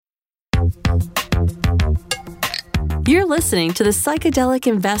You're listening to the Psychedelic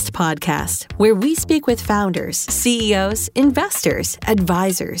Invest Podcast, where we speak with founders, CEOs, investors,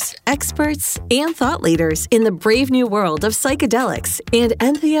 advisors, experts, and thought leaders in the brave new world of psychedelics and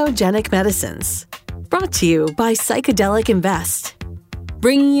entheogenic medicines. Brought to you by Psychedelic Invest,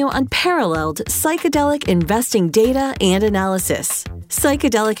 bringing you unparalleled psychedelic investing data and analysis.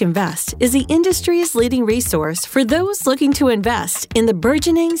 Psychedelic Invest is the industry's leading resource for those looking to invest in the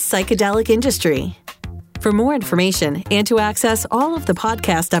burgeoning psychedelic industry. For more information and to access all of the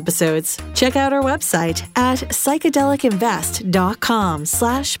podcast episodes, check out our website at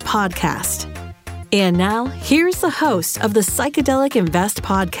psychedelicinvest.com/podcast. And now, here's the host of the Psychedelic Invest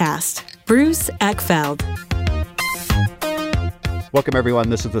Podcast, Bruce Eckfeldt. Welcome, everyone.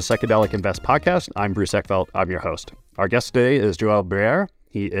 This is the Psychedelic Invest Podcast. I'm Bruce Eckfeldt. I'm your host. Our guest today is Joël Brierre.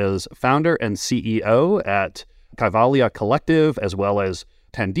 He is founder and CEO at Kaivalya Kollectiv, as well as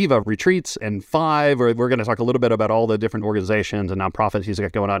Tandava Retreats and F.I.V.E. We're going to talk a little bit about all the different organizations and nonprofits he's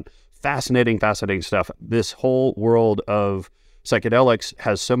got going on. Fascinating stuff. This whole world of psychedelics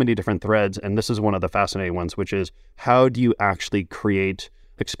has so many different threads, and this is one of the fascinating ones, which is how do you actually create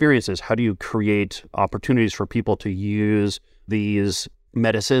experiences? How do you create opportunities for people to use these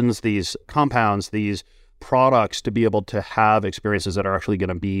medicines, these compounds, these products to be able to have experiences that are actually going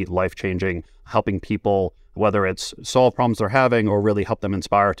to be life-changing, helping people, whether it's solve problems they're having or really help them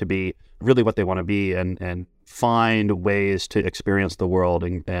inspire to be really what they want to be and find ways to experience the world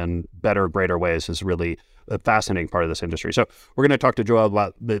in better, greater ways is really a fascinating part of this industry. So we're going to talk to Joel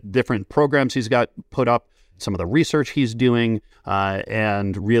about the different programs he's got put up, some of the research he's doing,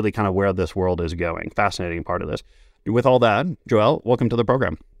 and really kind of where this world is going. Fascinating part of this. With all that, Joel, welcome to the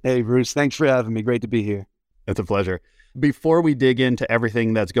program. Hey, Bruce. Thanks for having me. Great to be here. It's a pleasure. Before we dig into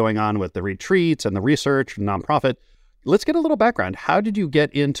everything that's going on with the retreats and the research and nonprofit, let's get a little background. How did you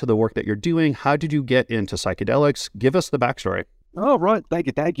get into the work that you're doing? How did you get into psychedelics? Give us the backstory. Oh, right.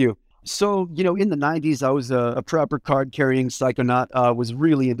 Thank you. So, in the 90s, I was a proper card-carrying psychonaut, was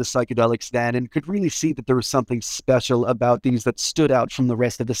really into psychedelics then and could really see that there was something special about these that stood out from the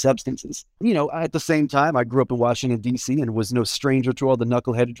rest of the substances. At the same time, I grew up in Washington, D.C. and was no stranger to all the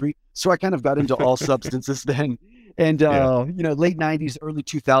knuckleheadedry. So I kind of got into all substances then. And, late 90s, early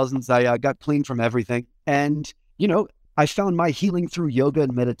 2000s, I got clean from everything. And, I found my healing through yoga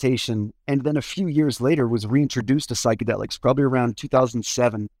and meditation. And then a few years later was reintroduced to psychedelics, probably around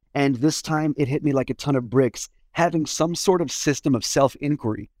 2007. And this time it hit me like a ton of bricks, having some sort of system of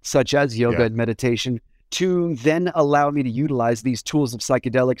self-inquiry, such as yoga and meditation, to then allow me to utilize these tools of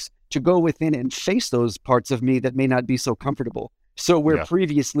psychedelics to go within and face those parts of me that may not be so comfortable. So where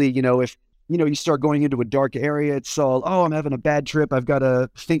previously, if you start going into a dark area, it's all, I'm having a bad trip, I've got to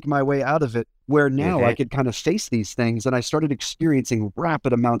think my way out of it. Where now I could kind of face these things, and I started experiencing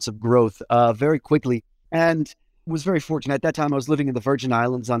rapid amounts of growth very quickly. And was very fortunate. At that time, I was living in the Virgin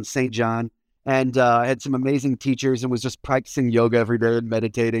Islands on St. John, and I had some amazing teachers and was just practicing yoga every day and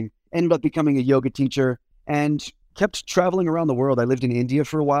meditating. Ended up becoming a yoga teacher and kept traveling around the world. I lived in India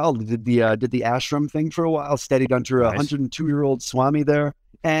for a while, did the ashram thing for a while, studied under a 102-year-old Swami there,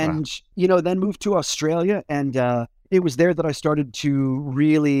 and, then moved to Australia. And it was there that I started to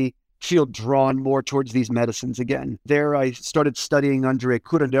really feel drawn more towards these medicines again. There I started studying under a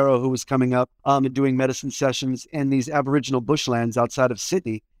curandero who was coming up and doing medicine sessions in these Aboriginal bushlands outside of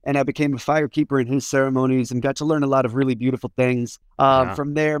Sydney. And I became a firekeeper in his ceremonies and got to learn a lot of really beautiful things.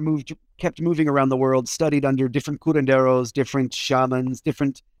 From there, kept moving around the world, studied under different curanderos, different shamans,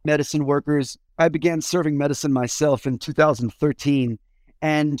 different medicine workers. I began serving medicine myself in 2013.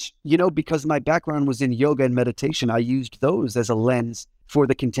 And, because my background was in yoga and meditation, I used those as a lens for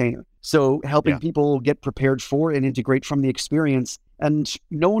the container. So helping people get prepared for and integrate from the experience. And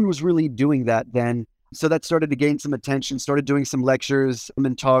no one was really doing that then. So that started to gain some attention, started doing some lectures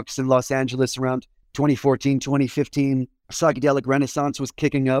and talks in Los Angeles around 2014, 2015. Psychedelic Renaissance was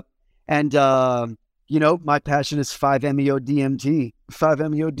kicking up. And, my passion is 5-MeO-DMT.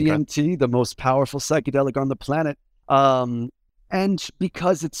 5-MeO-DMT, the most powerful psychedelic on the planet. And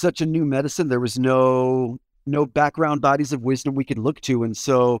because it's such a new medicine, there was no background bodies of wisdom we could look to. And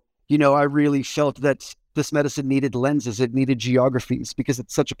so, I really felt that this medicine needed lenses, it needed geographies, because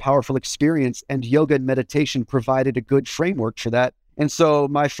it's such a powerful experience. And yoga and meditation provided a good framework for that. And so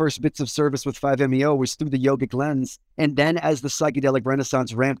my first bits of service with 5-MeO was through the yogic lens. And then as the psychedelic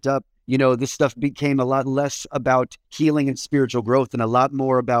renaissance ramped up, this stuff became a lot less about healing and spiritual growth and a lot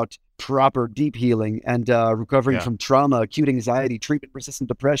more about proper deep healing and recovering from trauma, acute anxiety, treatment-resistant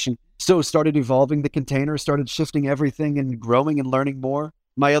depression. So started evolving the container, started shifting everything and growing and learning more.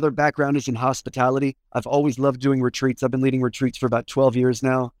 My other background is in hospitality. I've always loved doing retreats. I've been leading retreats for about 12 years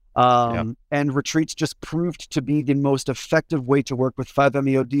now. And retreats just proved to be the most effective way to work with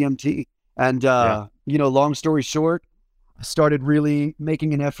 5-MeO-DMT. And, long story short, I started really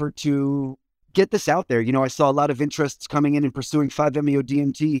making an effort to get this out there. I saw a lot of interests coming in and pursuing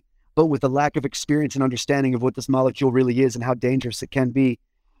 5-MeO-DMT, but with a lack of experience and understanding of what this molecule really is and how dangerous it can be.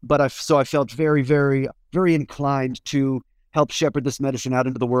 But I felt very, very, very inclined to help shepherd this medicine out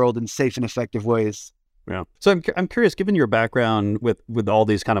into the world in safe and effective ways. Yeah. So I'm curious, given your background with all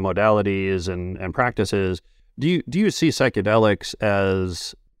these kind of modalities and practices, do you see psychedelics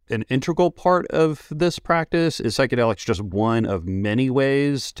as an integral part of this practice? Is psychedelics just one of many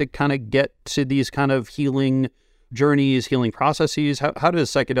ways to kind of get to these kind of healing journeys, healing processes? How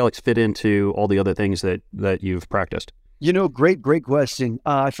does psychedelics fit into all the other things that you've practiced? Great question.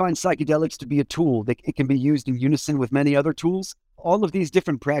 I find psychedelics to be a tool that it can be used in unison with many other tools. All of these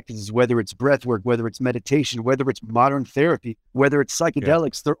different practices, whether it's breath work, whether it's meditation, whether it's modern therapy, whether it's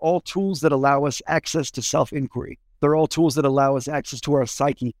psychedelics, they're all tools that allow us access to self-inquiry. They're all tools that allow us access to our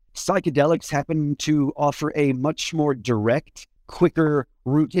psyche. Psychedelics happen to offer a much more direct, quicker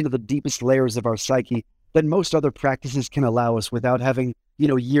route into the deepest layers of our psyche than most other practices can allow us without having,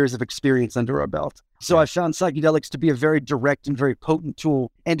 years of experience under our belt. So I found psychedelics to be a very direct and very potent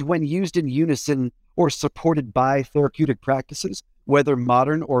tool. And when used in unison or supported by therapeutic practices, whether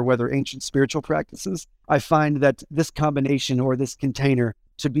modern or whether ancient spiritual practices, I find that this combination or this container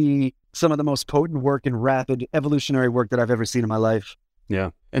to be some of the most potent work and rapid evolutionary work that I've ever seen in my life. Yeah.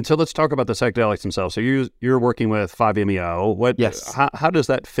 And so let's talk about the psychedelics themselves. So you're working with 5-MeO. Yes. How does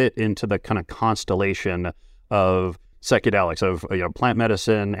that fit into the kind of constellation of psychedelics, of plant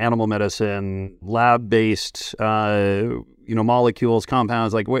medicine, animal medicine, lab-based molecules,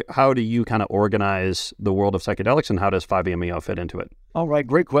 compounds? How do you kind of organize the world of psychedelics, and how does 5-MeO fit into it? All right,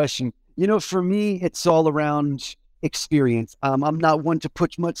 great question. For me, it's all around experience. I'm not one to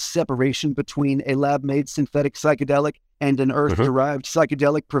put much separation between a lab-made synthetic psychedelic and an earth-derived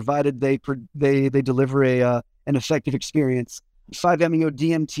psychedelic, provided they deliver an effective experience.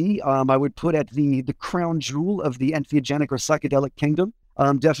 5-MeO-DMT, I would put at the crown jewel of the entheogenic or psychedelic kingdom,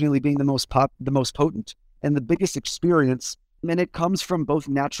 definitely being the most potent and the biggest experience. And it comes from both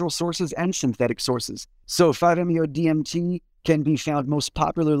natural sources and synthetic sources. So 5-MeO-DMT can be found most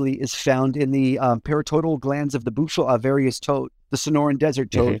popularly is found in the paratotal glands of the Bufo Alvarius toad, the Sonoran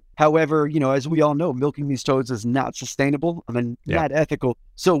desert toad. However, as we all know, milking these toads is not sustainable. Not ethical.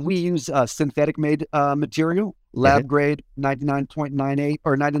 So we use synthetic made material, lab grade 99.98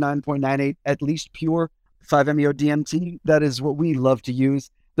 or 99.98 at least pure 5-MeO-DMT. That is what we love to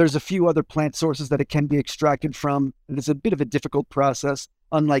use. There's a few other plant sources that it can be extracted from. It's a bit of a difficult process,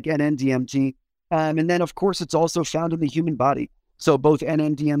 unlike NN-DMT. And then, of course, it's also found in the human body. So both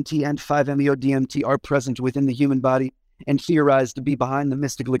NN-DMT and 5-MeO-DMT are present within the human body and theorized to be behind the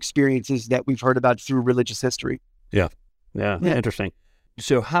mystical experiences that we've heard about through religious history. Yeah. Interesting.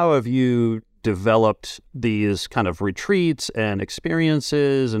 So how have you developed these kind of retreats and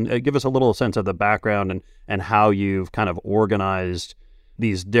experiences? And give us a little sense of the background and how you've kind of organized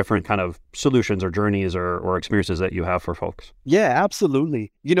these different kind of solutions or journeys or experiences that you have for folks. Yeah,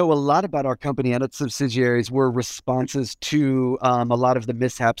 absolutely. A lot about our company and its subsidiaries were responses to a lot of the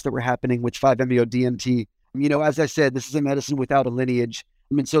mishaps that were happening with 5-MeO-DMT. As I said, this is a medicine without a lineage.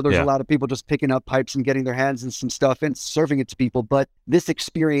 So there's a lot of people just picking up pipes and getting their hands in some stuff and serving it to people. But this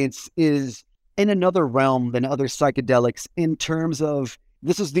experience is in another realm than other psychedelics in terms of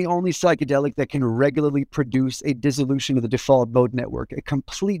this is the only psychedelic that can regularly produce a dissolution of the default mode network, a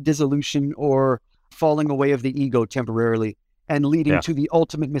complete dissolution or falling away of the ego temporarily and leading to the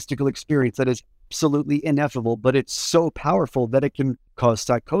ultimate mystical experience that is absolutely ineffable, but it's so powerful that it can cause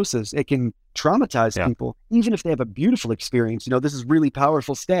psychosis. It can traumatize people, even if they have a beautiful experience. This is really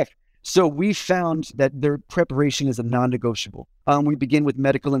powerful stuff. So we found that their preparation is a non-negotiable. We begin with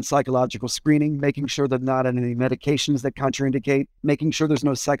medical and psychological screening, making sure there are not any medications that contraindicate, making sure there's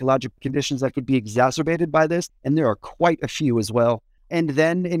no psychological conditions that could be exacerbated by this. And there are quite a few as well. And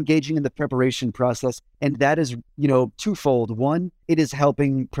then engaging in the preparation process. And that is, twofold. One, it is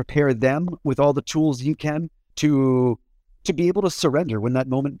helping prepare them with all the tools you can to be able to surrender when that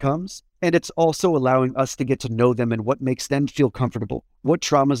moment comes. And it's also allowing us to get to know them and what makes them feel comfortable. What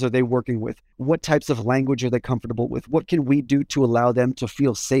traumas are they working with? What types of language are they comfortable with? What can we do to allow them to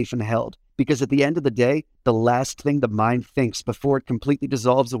feel safe and held? Because at the end of the day, the last thing the mind thinks before it completely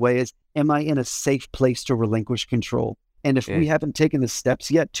dissolves away is, am I in a safe place to relinquish control? And if we haven't taken the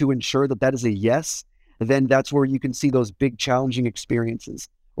steps yet to ensure that that is a yes, then that's where you can see those big challenging experiences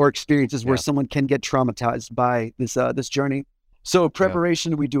or experiences where someone can get traumatized by this journey. So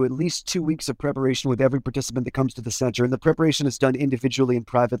preparation, we do at least 2 weeks of preparation with every participant that comes to the center. And the preparation is done individually and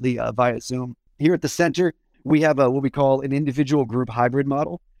privately via Zoom. Here at the center, we have what we call an individual group hybrid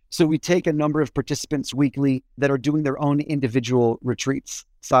model. So we take a number of participants weekly that are doing their own individual retreats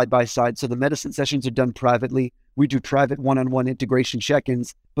side by side. So the medicine sessions are done privately. We do private one-on-one integration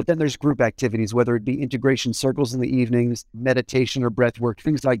check-ins, but then there's group activities, whether it be integration circles in the evenings, meditation or breath work,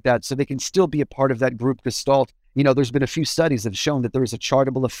 things like that. So they can still be a part of that group gestalt. You know, there's been a few studies that have shown that there is a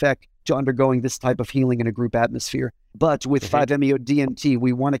chartable effect to undergoing this type of healing in a group atmosphere. But with 5-MeO-DMT,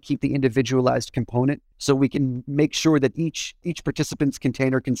 we want to keep the individualized component so we can make sure that each participant's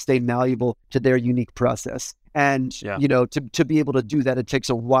container can stay malleable to their unique process. And, you know, to be able to do that, it takes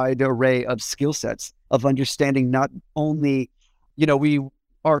a wide array of skill sets of understanding not only, you know, we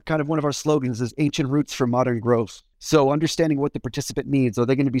are kind of one of our slogans is ancient roots for modern growth. So understanding what the participant needs. Are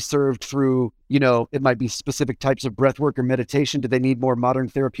they going to be served through, you know, it might be specific types of breath work or meditation? Do they need more modern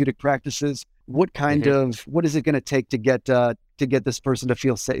therapeutic practices? What kind of, what is it going to take to get this person to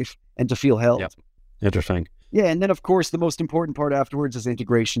feel safe and to feel held? Yep. Interesting. Yeah. And then, of course, the most important part afterwards is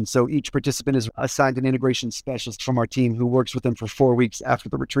integration. So each participant is assigned an integration specialist from our team who works with them for 4 weeks after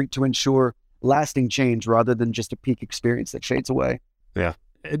the retreat to ensure lasting change rather than just a peak experience that fades away. Yeah.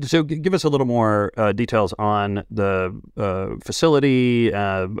 So give us a little more details on the facility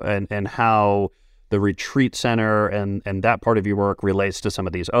and how the retreat center and that part of your work relates to some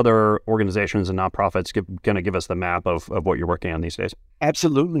of these other organizations and nonprofits. Kind of give us the map of what you're working on these days.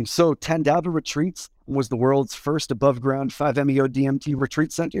 Absolutely. So Tandava Retreats was the world's first above-ground 5-MeO-DMT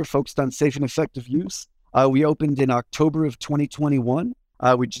retreat center focused on safe and effective use. We opened in October of 2021.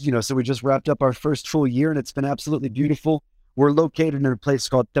 We just wrapped up our first full year, and it's been absolutely beautiful. We're located in a place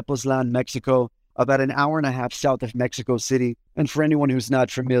called Tepoztlán, Mexico, about an hour and a half south of Mexico City. And for anyone who's not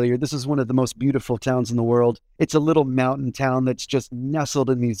familiar, this is one of the most beautiful towns in the world. It's a little mountain town that's just nestled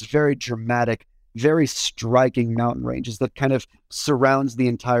in these very dramatic, very striking mountain ranges that kind of surrounds the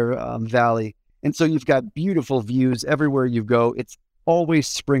entire valley. And so you've got beautiful views everywhere you go. It's always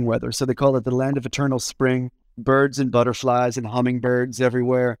spring weather. So they call it the land of eternal spring, birds and butterflies and hummingbirds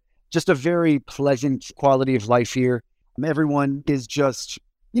everywhere. Just a very pleasant quality of life here. Everyone is just,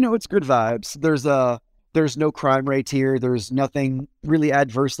 you know, it's good vibes. There's no crime rate here. There's nothing really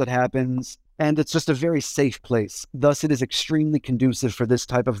adverse that happens. And it's just a very safe place. Thus, it is extremely conducive for this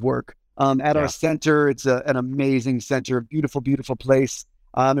type of work. At our center, it's an amazing center, beautiful, beautiful place.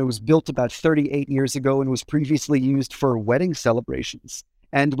 It was built about 38 years ago and was previously used for wedding celebrations.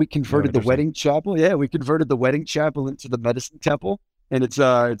 And we converted the wedding chapel. Yeah, we converted the wedding chapel into the medicine temple. And it's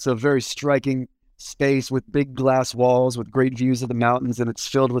a very striking space with big glass walls with great views of the mountains, and it's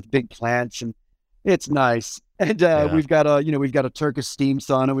filled with big plants, and it's nice. And we've got a Turkish steam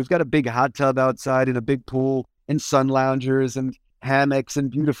sauna. We've got a big hot tub outside and a big pool and sun loungers and hammocks and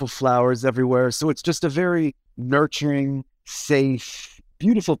beautiful flowers everywhere. So it's just a very nurturing, safe,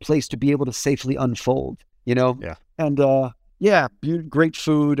 beautiful place to be able to safely unfold, you know? Yeah. And great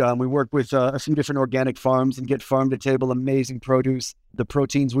food. We work with a few different organic farms and get farm to table amazing produce. The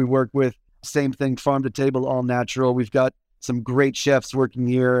proteins we work with, same thing, farm to table, all natural. We've got some great chefs working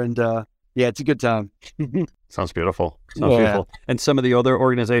here, and it's a good time. Sounds beautiful. Beautiful. And some of the other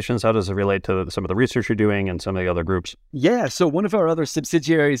organizations, how does it relate to some of the research you're doing and some of the other groups? Yeah, so one of our other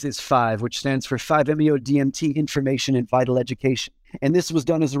subsidiaries is F.I.V.E, which stands for 5-MeO-DMT Information and Vital Education. And this was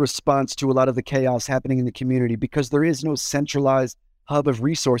done as a response to a lot of the chaos happening in the community because there is no centralized hub of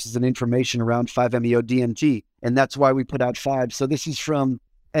resources and information around 5-MeO-DMT. And that's why we put out F.I.V.E. So this is from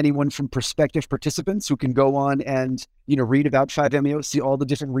anyone from prospective participants who can go on and, you know, read about 5-MeO, see all the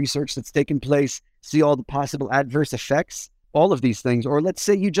different research that's taken place, see all the possible adverse effects, all of these things. Or let's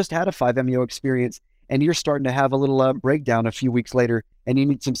say you just had a 5-MeO experience and you're starting to have a little breakdown a few weeks later and you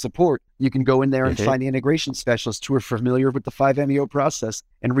need some support. You can go in there and find integration specialists who are familiar with the 5-MeO process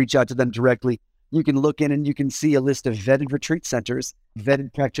and reach out to them directly. You can look in and you can see a list of vetted retreat centers,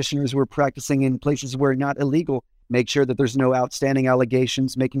 vetted practitioners who are practicing in places where not illegal. Make sure that there's no outstanding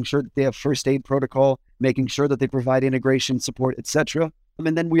allegations, making sure that they have first aid protocol, making sure that they provide integration support, etc.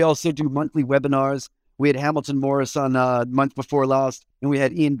 And then we also do monthly webinars. We had Hamilton Morris on month before last, and we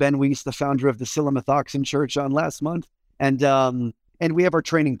had Ian Benwees, the founder of the Silamathoxin Church, on last month. And we have our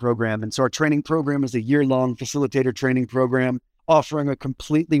training program. And so our training program is a year-long facilitator training program offering a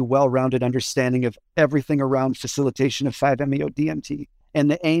completely well-rounded understanding of everything around facilitation of 5-MeO-DMT. And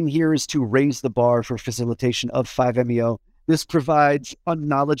the aim here is to raise the bar for facilitation of 5-MeO. This provides a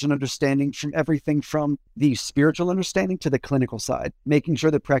knowledge and understanding from everything from the spiritual understanding to the clinical side, making sure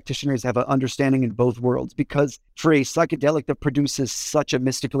that practitioners have an understanding in both worlds. Because for a psychedelic that produces such a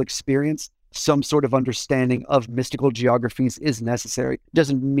mystical experience, some sort of understanding of mystical geographies is necessary.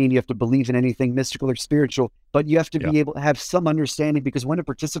 Doesn't mean you have to believe in anything mystical or spiritual, but you have to be able to have some understanding, because when a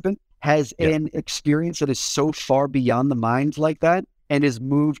participant has an experience that is so far beyond the mind like that and is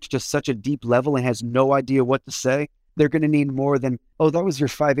moved to such a deep level and has no idea what to say, they're going to need more than, oh, that was your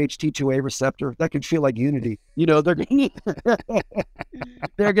 5-HT2A receptor. That could feel like unity. You know, they're going to need,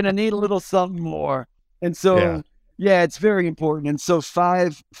 they're going to need a little something more. And so, it's very important. And so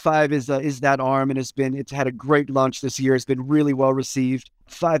F.I.V.E is that arm, and it's had a great launch this year. It's been really well received.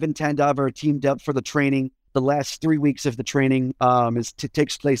 F.I.V.E and Tandava are teamed up for the training. The last 3 weeks of the training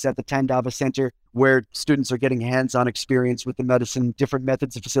takes place at the Tandava Center, where students are getting hands-on experience with the medicine, different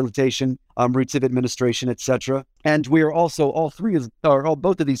methods of facilitation, routes of administration, etc. And we are also,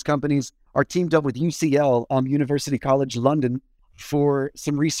 both of these companies are teamed up with UCL, University College London, for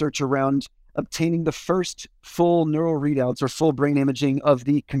some research around obtaining the first full neural readouts or full brain imaging of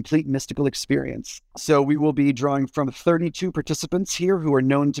the complete mystical experience. So we will be drawing from 32 participants here who are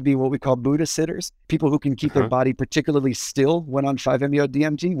known to be what we call Buddha sitters, people who can keep their body particularly still when on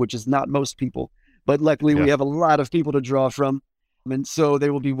 5-MeO-DMT, which is not most people. But luckily we have a lot of people to draw from. And so they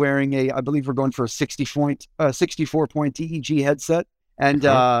will be wearing I believe we're going for a 64-point EEG headset. And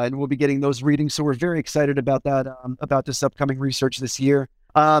we'll be getting those readings. So we're very excited about that, about this upcoming research this year.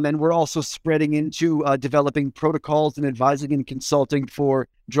 And we're also spreading into developing protocols and advising and consulting for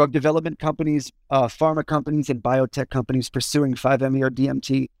drug development companies, pharma companies, and biotech companies pursuing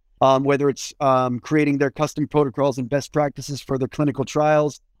 5-MeO-DMT, whether it's creating their custom protocols and best practices for their clinical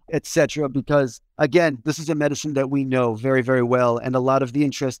trials, etc. Because, again, this is a medicine that we know very, very well. And a lot of the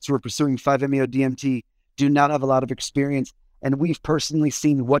interests who are pursuing 5-MeO-DMT do not have a lot of experience. And we've personally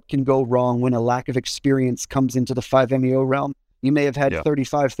seen what can go wrong when a lack of experience comes into the 5-MeO realm. You may have had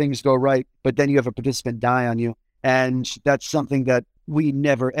 35 things go right, but then you have a participant die on you. And that's something that we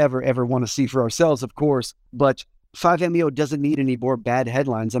never, ever, ever want to see for ourselves, of course. But 5-MeO doesn't need any more bad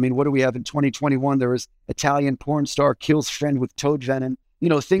headlines. I mean, what do we have in 2021? There was Italian porn star kills friend with toad venom. You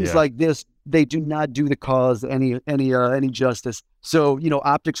know, things like this, they do not do the cause any justice. So, you know,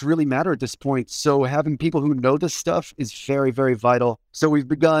 optics really matter at this point. So having people who know this stuff is very, very vital. So we've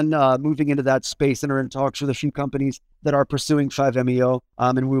begun moving into that space and are in talks with a few companies that are pursuing 5-MeO.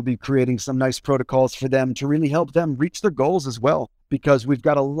 And we'll be creating some nice protocols for them to really help them reach their goals as well, because we've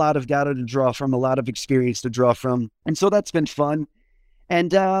got a lot of data to draw from, a lot of experience to draw from. And so that's been fun.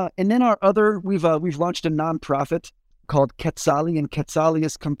 And then we've launched a nonprofit called Quetzali, and Quetzali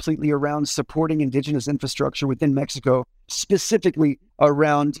is completely around supporting indigenous infrastructure within Mexico, specifically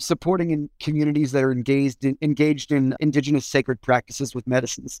around supporting in communities that are engaged in indigenous sacred practices with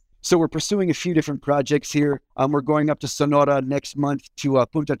medicines. So we're pursuing a few different projects here. We're going up to Sonora next month to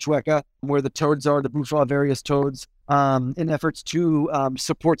Punta Chueca, where the toads are, the Bufo Alvarius toads, in efforts to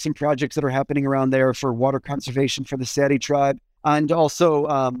support some projects that are happening around there for water conservation for the Seri tribe. And also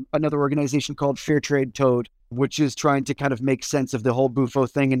another organization called Fair Trade Toad, which is trying to kind of make sense of the whole Bufo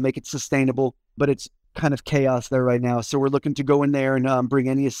thing and make it sustainable, but it's kind of chaos there right now. So we're looking to go in there and bring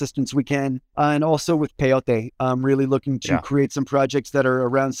any assistance we can. And also with peyote, really looking to create some projects that are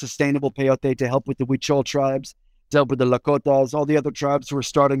around sustainable peyote to help with the Huichol tribes, to help with the Lakotas, all the other tribes who are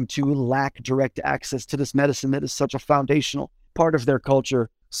starting to lack direct access to this medicine that is such a foundational part of their culture.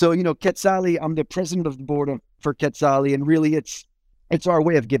 So, you know, Quetzali, I'm the president of the board for Quetzali, and really it's our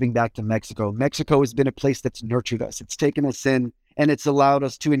way of giving back to Mexico. Mexico has been a place that's nurtured us. It's taken us in, and it's allowed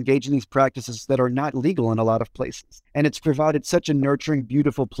us to engage in these practices that are not legal in a lot of places. And it's provided such a nurturing,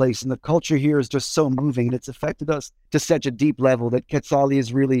 beautiful place. And the culture here is just so moving, and it's affected us to such a deep level that Quetzali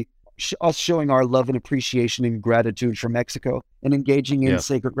is really us showing our love and appreciation and gratitude for Mexico and engaging in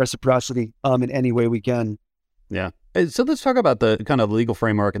sacred reciprocity in any way we can. Yeah. So let's talk about the kind of legal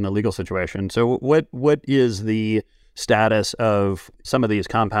framework and the legal situation. So what is the status of some of these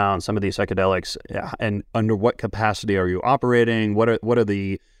compounds, some of these psychedelics, and under what capacity are you operating? What are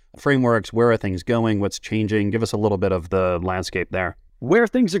the frameworks? Where are things going? What's changing? Give us a little bit of the landscape there. Where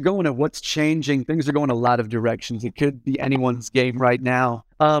things are going and what's changing, things are going a lot of directions. It could be anyone's game right now.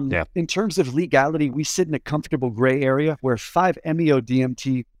 In terms of legality, we sit in a comfortable gray area where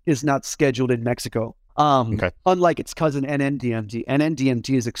 5-MeO-DMT is not scheduled in Mexico. Unlike its cousin NN-DMT.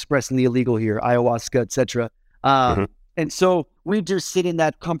 NN-DMT is expressly illegal here, ayahuasca, etc. And so we just sit in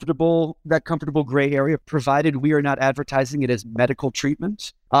that comfortable gray area, provided we are not advertising it as medical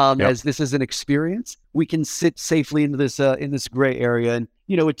treatment, as this is an experience. We can sit safely in this gray area. And,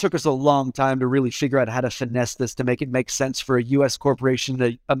 you know, it took us a long time to really figure out how to finesse this to make it make sense for a U.S.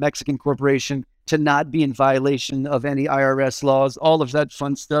 corporation, a Mexican corporation, to not be in violation of any IRS laws, all of that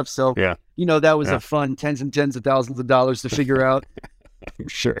fun stuff. So, you know, that was a fun tens and tens of thousands of dollars to figure out.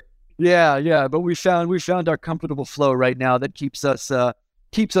 Sure. Yeah. But we found our comfortable flow right now that keeps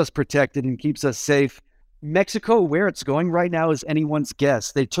us protected and keeps us safe. Mexico, where it's going right now is anyone's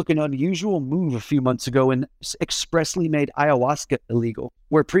guess. They took an unusual move a few months ago and expressly made ayahuasca illegal,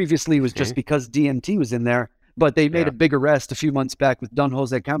 where previously it was just because DMT was in there. But they made a big arrest a few months back with Don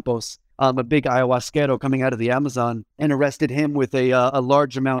Jose Campos, a big ayahuasquero coming out of the Amazon, and arrested him with a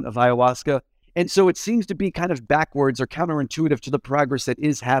large amount of ayahuasca. And so it seems to be kind of backwards or counterintuitive to the progress that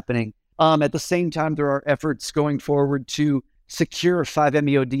is happening. At the same time, there are efforts going forward to secure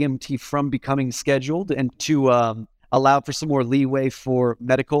 5-MeO-DMT from becoming scheduled and to allow for some more leeway for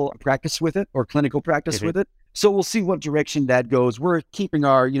medical practice with it or clinical practice with it. So we'll see what direction that goes. We're keeping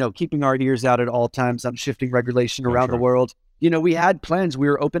our ears out at all times on shifting regulation around the world. We had plans. We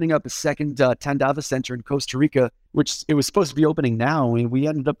were opening up a second Tandava center in Costa Rica, which it was supposed to be opening now. And we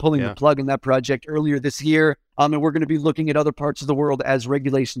ended up pulling the plug in that project earlier this year. And we're going to be looking at other parts of the world as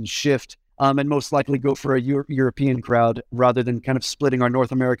regulations shift. And most likely go for a European crowd rather than kind of splitting our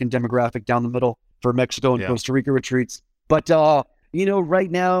North American demographic down the middle for Mexico and Costa Rica retreats. But, right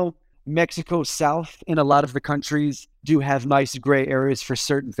now, Mexico South in a lot of the countries do have nice gray areas for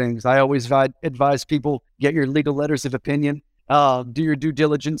certain things. I always advise people, get your legal letters of opinion, do your due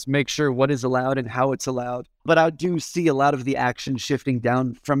diligence, make sure what is allowed and how it's allowed. But I do see a lot of the action shifting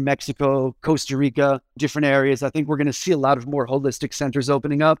down from Mexico, Costa Rica, different areas. I think we're going to see a lot of more holistic centers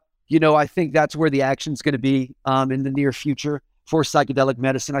opening up. I think that's where the action's going to be in the near future for psychedelic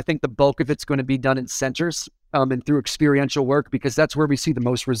medicine. I think the bulk of it's going to be done in centers and through experiential work because that's where we see the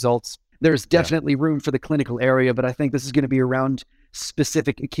most results. There's definitely room for the clinical area, but I think this is going to be around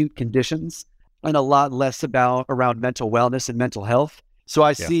specific acute conditions and a lot less around mental wellness and mental health. So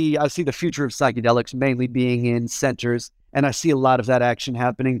I see the future of psychedelics mainly being in centers, and I see a lot of that action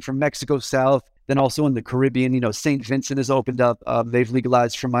happening from Mexico South. Then also in the Caribbean, St. Vincent has opened up. They've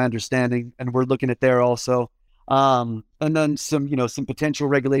legalized from my understanding, and we're looking at there also. And then some potential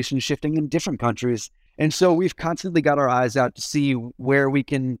regulation shifting in different countries. And so we've constantly got our eyes out to see where we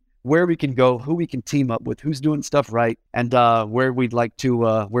can go, who we can team up with, who's doing stuff right, and where we'd like to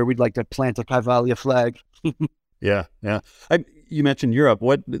plant a Kaivalya flag. Yeah. You mentioned Europe.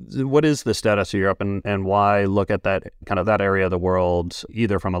 What is the status of Europe, and why look at that kind of that area of the world,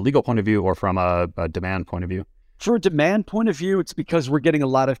 either from a legal point of view or from a demand point of view? For a demand point of view, it's because we're getting a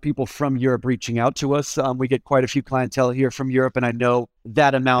lot of people from Europe reaching out to us. We get quite a few clientele here from Europe, and I know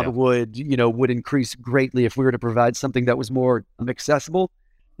that amount would increase greatly if we were to provide something that was more accessible.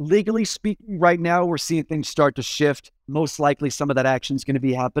 Legally speaking, right now, we're seeing things start to shift. Most likely some of that action is going to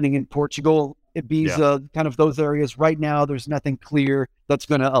be happening in Portugal, Ibiza, kind of those areas. Right now, there's nothing clear that's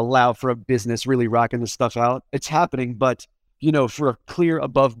going to allow for a business really rocking this stuff out. It's happening, but, for a clear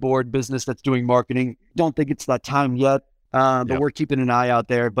above board business that's doing marketing, don't think it's that time yet. But we're keeping an eye out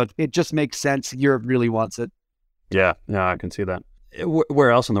there. But it just makes sense. Europe really wants it. Yeah, I can see that.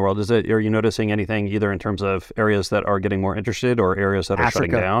 Where else in the world is it? Are you noticing anything either in terms of areas that are getting more interested or areas that are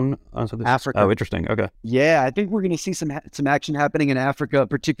shutting down? Africa. Oh, interesting. Okay. Yeah, I think we're going to see some action happening in Africa,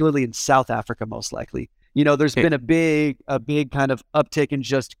 particularly in South Africa, most likely. There's been a big kind of uptick in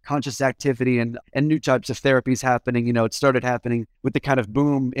just conscious activity and new types of therapies happening. It started happening with the kind of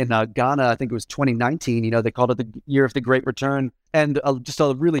boom in Ghana. I think it was 2019. They called it the year of the Great Return, and just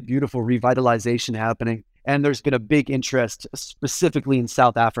a really beautiful revitalization happening. And there's been a big interest specifically in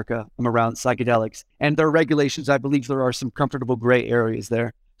South Africa around psychedelics. And their regulations, I believe there are some comfortable gray areas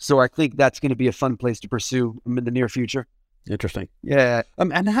there. So I think that's going to be a fun place to pursue in the near future. Interesting. Yeah.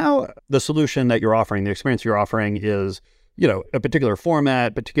 And how the solution that you're offering, the experience you're offering is, a particular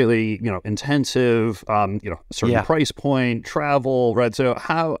format, particularly, intensive, certain price point, travel, right? So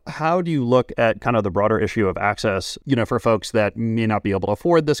how do you look at kind of the broader issue of access, for folks that may not be able to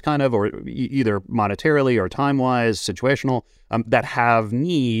afford this kind of, or either monetarily or time-wise, situational, that have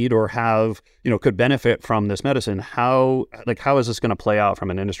need or have, could benefit from this medicine? How is this going to play out from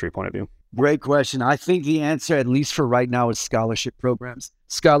an industry point of view? Great question. I think the answer, at least for right now, is scholarship programs.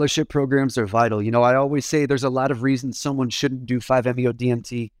 Scholarship programs are vital. I always say there's a lot of reasons someone shouldn't do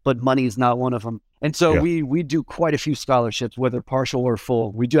 5-MeO-DMT, but money is not one of them. And so we do quite a few scholarships, whether partial or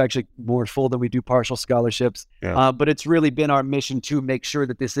full. We do actually more full than we do partial scholarships. But it's really been our mission to make sure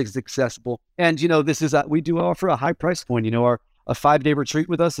that this is accessible. And, we do offer a high price point. A 5-day retreat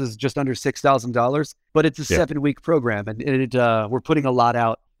with us is just under $6,000, but it's a 7-week program, and we're putting a lot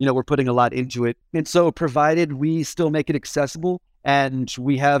out. We're putting a lot into it. And so provided we still make it accessible, and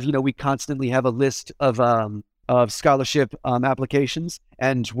we have, we constantly have a list of scholarship applications,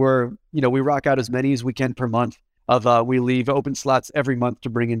 and we rock out as many as we can per month. We leave open slots every month to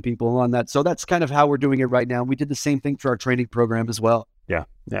bring in people on that. So that's kind of how we're doing it right now. We did the same thing for our training program as well. Yeah.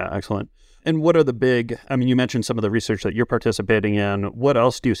 Excellent. And what are the big, you mentioned some of the research that you're participating in. What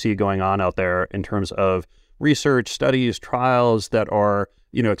else do you see going on out there in terms of research, studies, trials that are,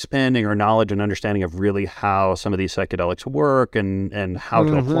 expanding our knowledge and understanding of really how some of these psychedelics work and how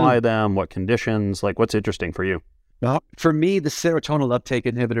to apply them, what conditions, like what's interesting for you? For me, the serotonin uptake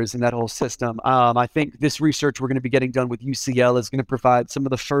inhibitors in that whole system, I think this research we're going to be getting done with UCL is going to provide some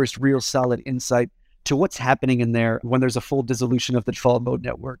of the first real solid insight to what's happening in there when there's a full dissolution of the default mode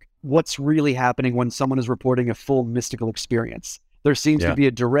network. What's really happening when someone is reporting a full mystical experience. There seems to be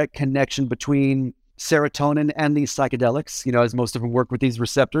a direct connection between serotonin and these psychedelics, as most of them work with these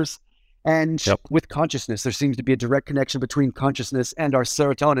receptors. And with consciousness, there seems to be a direct connection between consciousness and our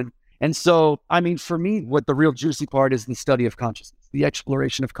serotonin. And so, for me, what the real juicy part is the study of consciousness, the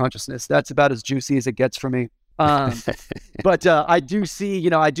exploration of consciousness. That's about as juicy as it gets for me. But I do see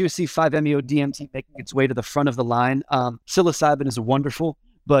 5-MeO-DMT making its way to the front of the line. Psilocybin is wonderful,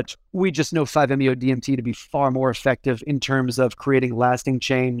 but we just know 5-MeO-DMT to be far more effective in terms of creating lasting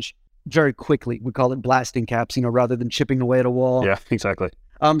change very quickly. We call it blasting caps, rather than chipping away at a wall. Yeah, exactly.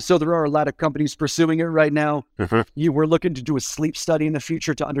 So there are a lot of companies pursuing it right now. We're looking to do a sleep study in the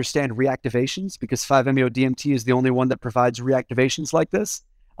future to understand reactivations, because 5-MeO-DMT is the only one that provides reactivations like this.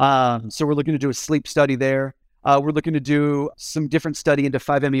 So we're looking to do a sleep study there. We're looking to do some different study into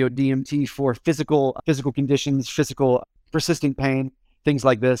 5-MeO-DMT for physical conditions, physical persistent pain, things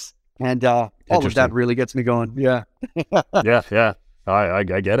like this. And all of that really gets me going. Yeah. Yeah. I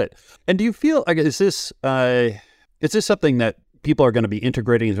get it. And do you feel, is this something that people are going to be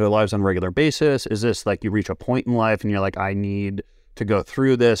integrating into their lives on a regular basis? Is this like you reach a point in life and you're like, I need to go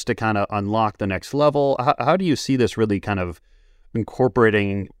through this to kind of unlock the next level? How do you see this really kind of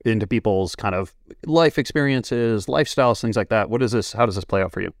incorporating into people's kind of life experiences, lifestyles, things like that? How does this play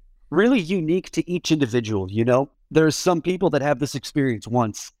out for you? Really unique to each individual, There's some people that have this experience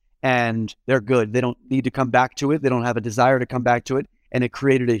once and they're good. They don't need to come back to it. They don't have a desire to come back to it. And it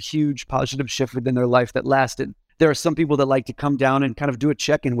created a huge positive shift within their life that lasted. There are some people that like to come down and kind of do a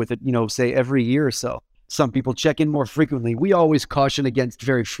check-in with it, say every year or so. Some people check in more frequently. We always caution against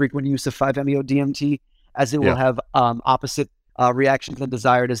very frequent use of 5-MeO-DMT, as it will have opposite reactions than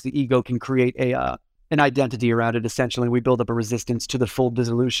desired, as the ego can create an identity around it. Essentially, we build up a resistance to the full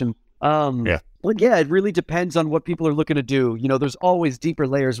dissolution. It really depends on what people are looking to do. There's always deeper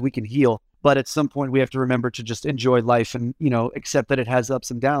layers we can heal, but at some point we have to remember to just enjoy life and accept that it has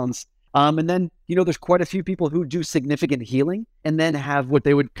ups and downs. And then, there's quite a few people who do significant healing and then have what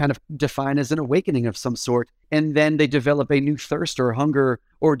they would kind of define as an awakening of some sort. And then they develop a new thirst or hunger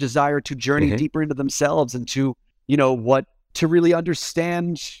or desire to journey deeper into themselves and to really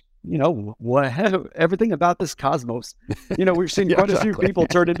understand, everything about this cosmos. We've seen quite a few people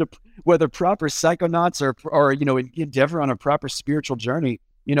turn into whether proper psychonauts or endeavor on a proper spiritual journey.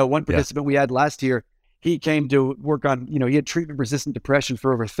 One participant we had last year, he came to work on, he had treatment-resistant depression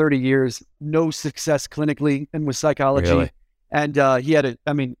for over 30 years, no success clinically and with psychology. Really? And he had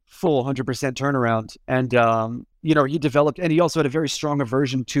full 100% turnaround. And, he developed, and he also had a very strong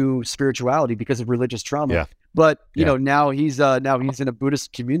aversion to spirituality because of religious trauma. Yeah. But, now he's in a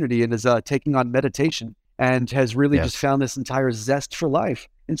Buddhist community and is taking on meditation and has really just found this entire zest for life.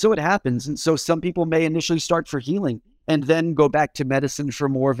 And so it happens. And so some people may initially start for healing and then go back to medicine for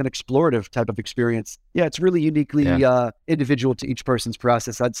more of an explorative type of experience. Yeah, it's really uniquely individual to each person's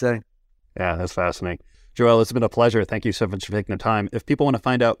process, I'd say. Yeah, that's fascinating. Joel, it's been a pleasure. Thank you so much for taking the time. If people want to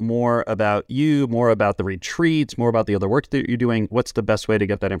find out more about you, more about the retreats, more about the other work that you're doing, what's the best way to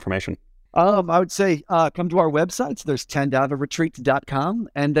get that information? I would say come to our websites. There's tandavaretreats.com,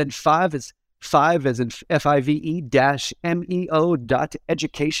 and then F.I.V.E as in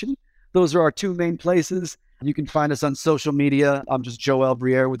FIVE-MEO.education. Those are our two main places. You can find us on social media. I'm just Joel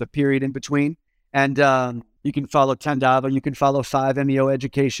Brierre with a period in between. And you can follow Tandava. You can follow F.I.V.E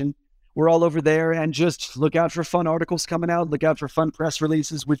Education. We're all over there, and just look out for fun articles coming out. Look out for fun press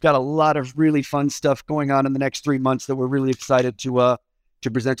releases. We've got a lot of really fun stuff going on in the next 3 months that we're really excited to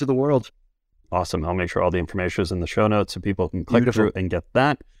present to the world. Awesome. I'll make sure all the information is in the show notes so people can click through and get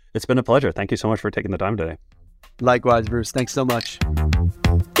that. It's been a pleasure. Thank you so much for taking the time today. Likewise, Bruce. Thanks so much.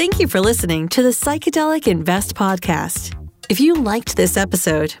 Thank you for listening to the Psychedelic Invest Podcast. If you liked this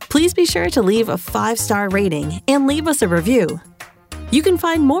episode, please be sure to leave a 5-star rating and leave us a review. You can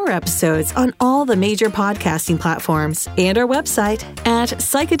find more episodes on all the major podcasting platforms and our website at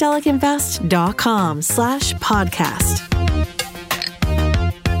psychedelicinvest.com/podcast.